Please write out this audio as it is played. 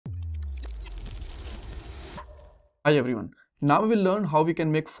Hi everyone. Now we'll learn how we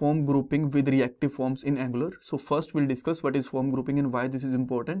can make form grouping with reactive forms in Angular. So first we'll discuss what is form grouping and why this is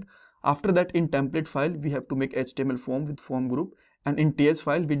important. After that, in template file we have to make HTML form with form group, and in TS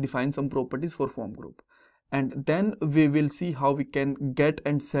file we define some properties for form group. And then we will see how we can get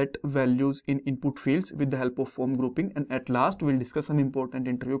and set values in input fields with the help of form grouping, and at last we'll discuss some important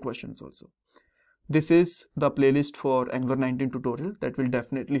interview questions also. This is the playlist for Angular 19 tutorial that will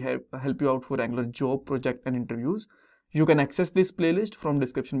definitely help you out for Angular job, project and interviews. You can access this playlist from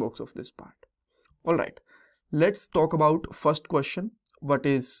description box of this part. Alright, let's talk about first question. What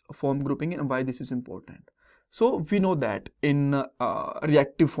is form grouping and why this is important? So we know that in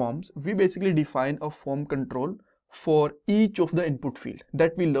reactive forms, we basically define a form control for each of the input field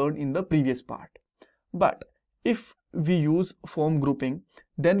that we learned in the previous part. But if we use form grouping,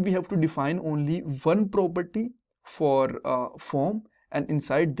 then we have to define only one property for form, and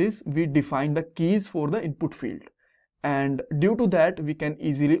inside this we define the keys for the input field, and due to that we can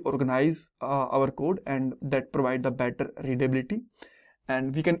easily organize our code, and that provide the better readability,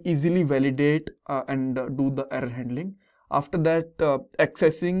 and we can easily validate and do the error handling. After that,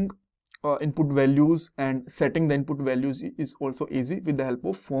 accessing input values and setting the input values is also easy with the help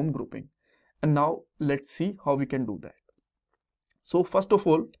of form grouping. And now let's see how we can do that. So first of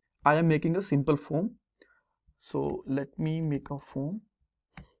all, I am making a simple form. So let me make a form.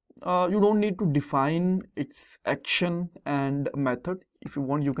 You don't need to define its action and method. If you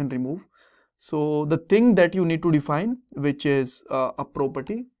want, you can remove. So the thing that you need to define, which is a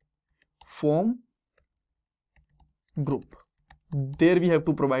property form group. There we have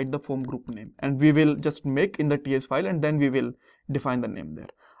to provide the form group name, and we will just make in the TS file, and then we will define the name there.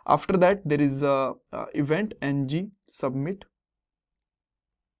 After that, there is a event ng submit,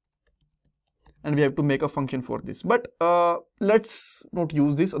 and we have to make a function for this. But let's not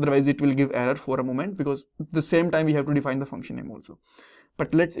use this, otherwise it will give error for a moment, because at the same time we have to define the function name also.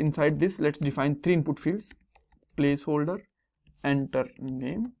 But let's inside this, let's define three input fields: placeholder, enter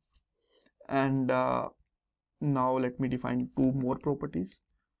name, and now let me define two more properties.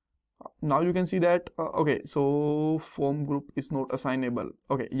 Now you can see that okay, so form group is not assignable.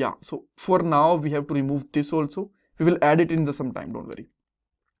 Okay, yeah, so for now we have to remove this also. We will add it in the some time, don't worry.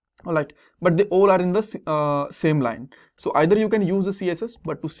 Alright, but they all are in the same line. So either you can use the CSS,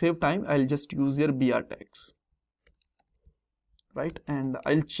 but to save time I'll just use their BR tags, right? And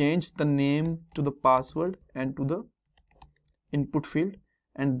I'll change the name to the password and to the input field,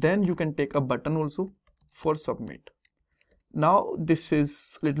 and then you can take a button also for submit. Now this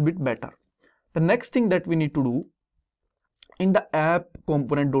is a little bit better. The next thing that we need to do in the app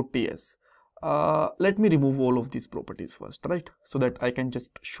component.ts, let me remove all of these properties first, right? So that I can just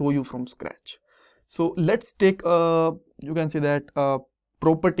show you from scratch. So let's take you can say that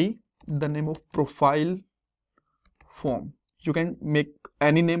property, the name of profile form. You can make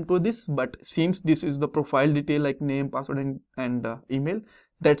any name to this, but since this is the profile detail like name, password and email,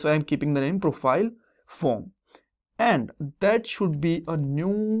 that's why I'm keeping the name profile form. And that should be a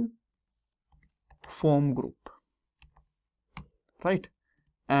new form group, right?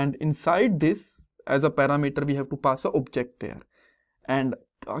 And inside this, as a parameter, we have to pass an object there. And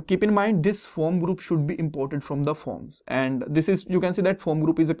keep in mind, this form group should be imported from the forms. And this is, you can see that form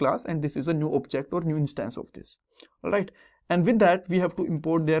group is a class, and this is a new object or new instance of this. All right. And with that, we have to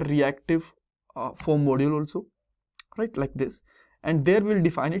import their reactive form module also, right? Like this. And there we'll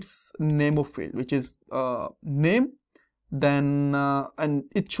define its name of field, which is name, then and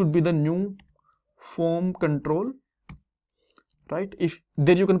it should be the new form control, right? If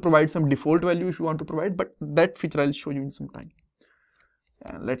there you can provide some default value if you want to provide, but that feature I'll show you in some time.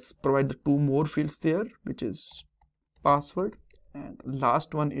 And let's provide the two more fields there, which is password, and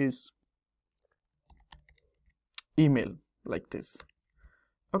last one is email, like this.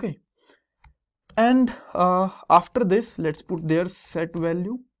 Okay. And after this, let's put their set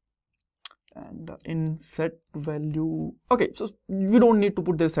value, and in set value, okay, so we don't need to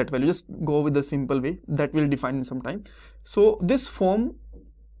put their set value, just go with the simple way that will define in some time. So this form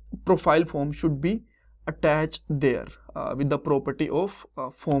profile form should be attached there with the property of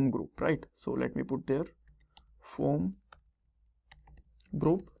form group, right? So let me put there form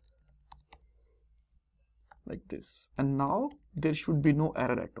group like this, and now there should be no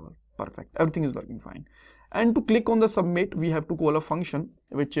error at all. Perfect, everything is working fine. And to click on the submit, we have to call a function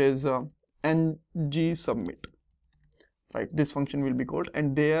which is ng submit, right? This function will be called,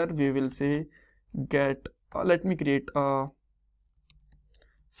 and there we will say get let me create a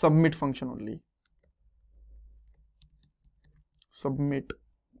submit function only, submit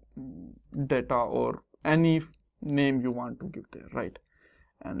data or any name you want to give there, right?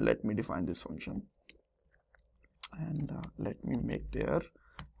 And let me define this function, and let me make there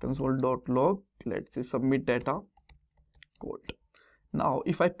console.log, let's say submit data code. Now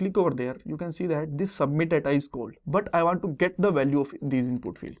if I click over there, you can see that this submit data is called, but I want to get the value of these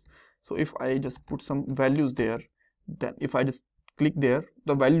input fields. So if I just put some values there, then if I just click there,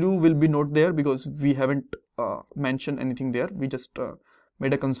 the value will be not there because we haven't mentioned anything there. We just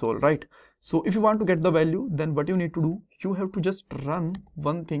made a console, right? So if you want to get the value, then what you need to do, you have to just run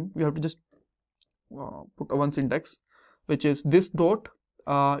one thing. You have to just put one syntax, which is this dot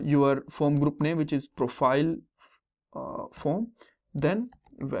your form group name, which is profile form, then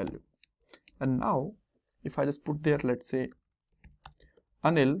value. And now if I just put there, let's say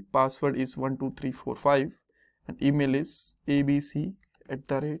Anil, password is 12345 and email is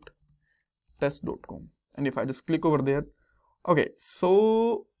abc@test.com, and if I just click over there, okay,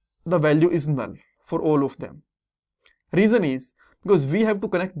 so the value is null for all of them. Reason is because we have to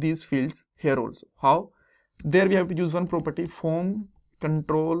connect these fields here also. How? There we have to use one property, form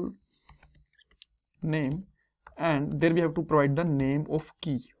control name, and there we have to provide the name of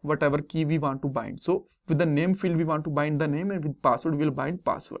key, whatever key we want to bind. So with the name field we want to bind the name, and with password we will bind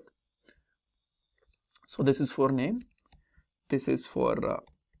password. So this is for name, this is for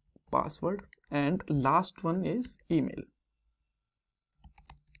password, and last one is email.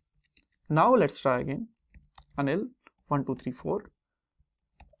 Now let's try again. Anil 1234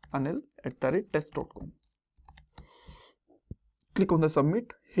 anil@test.com. Click on the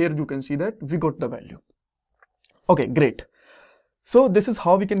submit. Here you can see that we got the value. Okay, great. So this is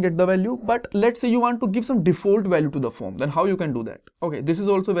how we can get the value. But let's say you want to give some default value to the form, then how you can do that? Okay, this is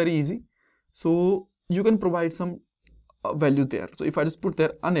also very easy. So you can provide some values there. So if I just put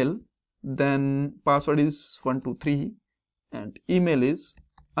there Anil, then password is 123 and email is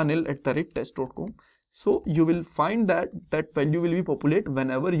anil@test.com. So you will find that that value will be populate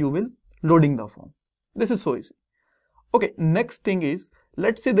whenever you will loading the form. This is so easy. Okay, next thing is,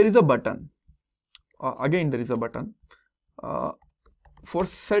 let's say there is a button. Again there is a button for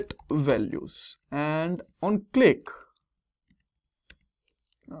set values, and on click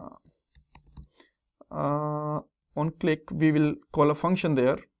we will call a function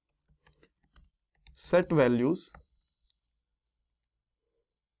there, set values.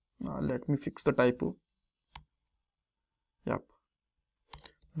 Let me fix the typo. Yep,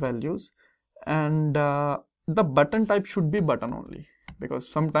 values, and the button type should be button only, because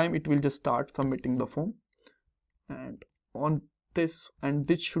sometime it will just start submitting the form, and on this, and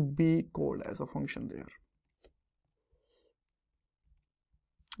this should be called as a function there.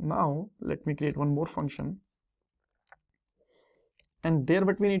 Now let me create one more function, and there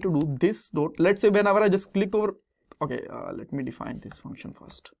what we need to do, this dot, let's say whenever I just click over, okay, let me define this function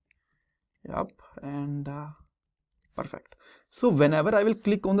first. Yep, and perfect. So whenever I will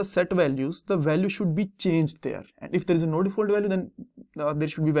click on the set values, the value should be changed there, and if there is a no default value, then there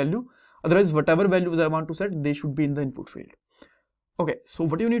should be value. Otherwise, whatever values I want to set, they should be in the input field. Okay, so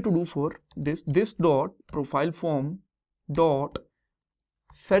what you need to do for this dot profile form dot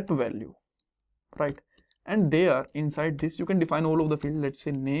set value, right? And there inside this you can define all of the field. Let's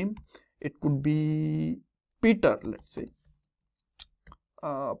say name, it could be Peter, let's say.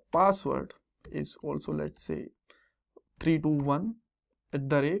 Password is also, let's say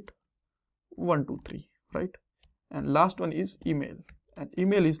 321@123, right? And last one is email, and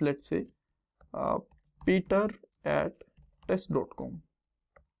email is, let's say peter@test.com.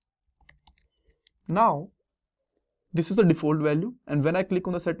 Now this is the default value, and when I click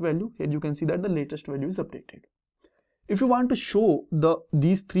on the set value, here you can see that the latest value is updated. If you want to show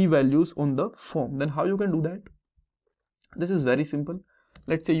these three values on the form, then how you can do that? This is very simple.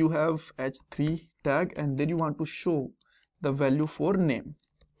 Let's say you have h3 tag, and then you want to show the value for name.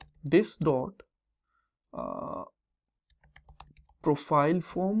 This dot profile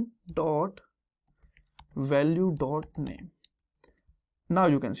form dot value dot name. Now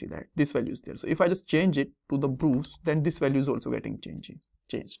you can see that this value is there. So if I just change it to the Bruce, then this value is also getting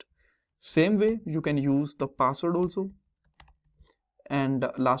changed. Same way you can use the password also, and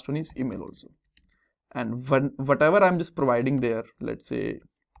last one is email also. And whatever I'm just providing there, let's say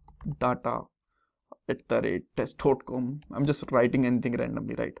data@test.com, I'm just writing anything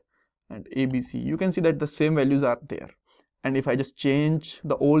randomly, right? And ABC, you can see that the same values are there. And if I just change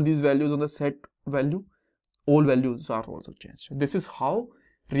all these values on the set value, all values are also changed. This is how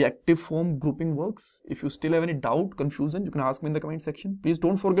reactive form grouping works. If you still have any doubt, confusion, you can ask me in the comment section. Please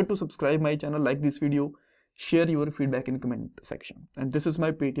don't forget to subscribe my channel, like this video, share your feedback in the comment section. And this is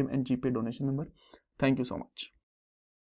my Paytm and GPay donation number. Thank you so much.